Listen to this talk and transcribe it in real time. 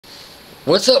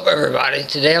What's up, everybody?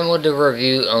 Today I'm going to do a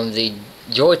review on the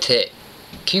JoyeTech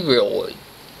Cuboid.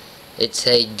 It's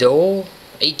a dual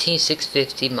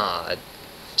 18650 mod.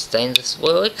 Stainless,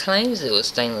 well, it claims it was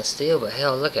stainless steel, but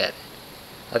hell, look at it.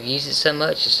 I've used it so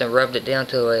much, just rubbed it down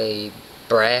to a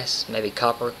brass, maybe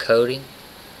copper coating.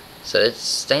 So it's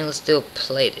stainless steel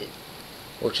plated,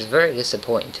 which is very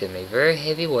disappointing to me. Very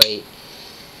heavyweight.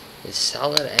 It's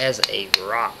solid as a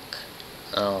rock.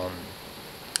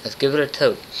 Let's give it a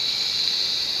toke.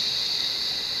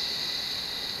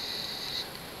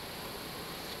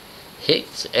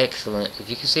 It's excellent. If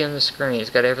you can see on the screen,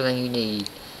 it's got everything you need.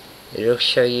 It'll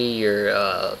show you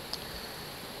your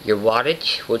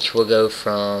wattage, which will go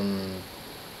from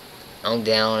on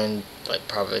down in like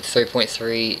probably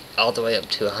 3.3 all the way up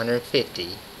to 150.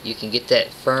 You can get that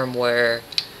firmware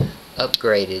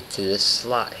upgraded to this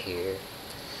slot here.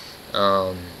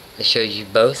 It shows you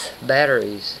both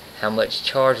batteries, how much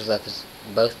charge is left is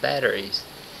both batteries.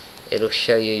 It'll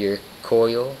show you your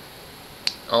coil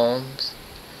ohms.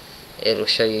 It'll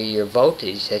show you your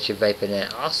voltage that you're vaping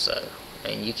at also,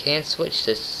 and you can switch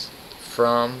this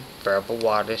from variable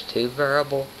wattage to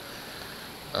variable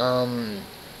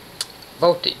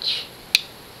voltage.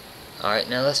 Alright,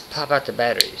 now let's pop out the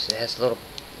batteries. It has a little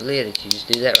lid that you just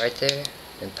do that right there,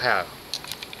 and pow.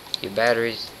 Your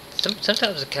batteries,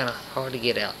 sometimes it's kind of hard to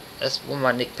get out. That's one of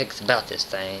my nitpicks about this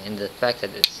thing, and the fact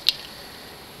that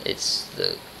it's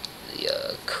the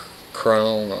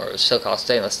chrome or so-called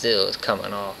stainless steel is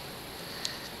coming off.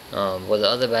 Well, the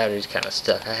other battery's kind of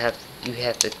stuck. You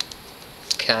have to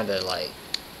kind of like,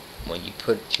 when you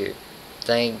put your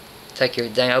thing, take your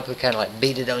thing open, kind of like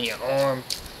beat it on your arm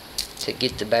to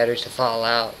get the batteries to fall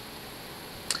out.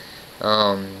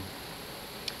 All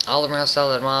around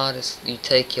solid mod is you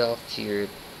take off your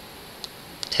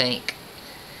tank,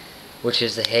 which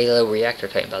is the Halo reactor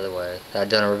tank, by the way. I've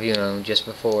done a review on just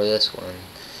before this one,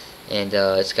 and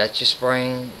it's got your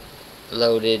spring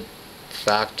loaded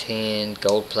 510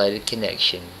 gold-plated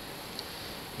connection,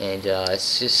 and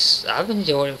it's just, I've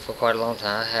enjoyed it for quite a long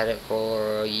time. I had it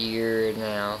for a year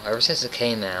now, ever since it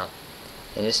came out,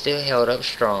 and it's still held up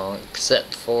strong,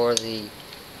 except for the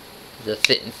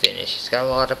fit and finish. It's got a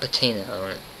lot of patina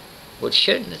on it, which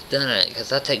shouldn't have done it,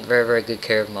 because I take very, very good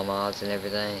care of my mods and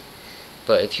everything.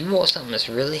 But if you want something that's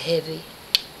really heavy,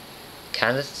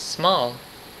 kind of small,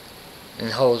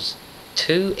 and holds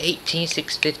two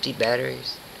 18650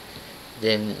 batteries,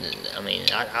 then I mean,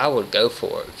 I would go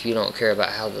for it if you don't care about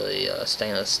how the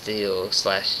stainless steel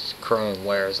 / chrome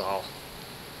wears off.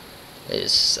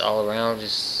 It's all around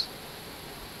just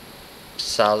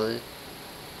solid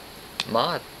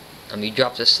mod. I mean, you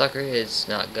drop this sucker, it's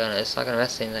not gonna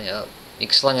mess anything up. You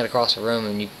can sling it across the room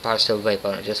and you probably still vape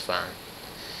on it just fine.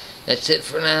 That's it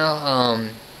for now.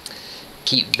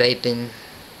 Keep vaping,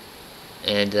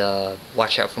 and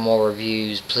watch out for more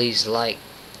reviews. Please like,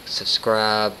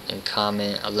 subscribe, and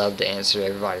comment. I love to answer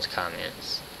everybody's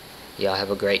comments. Y'all have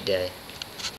a great day.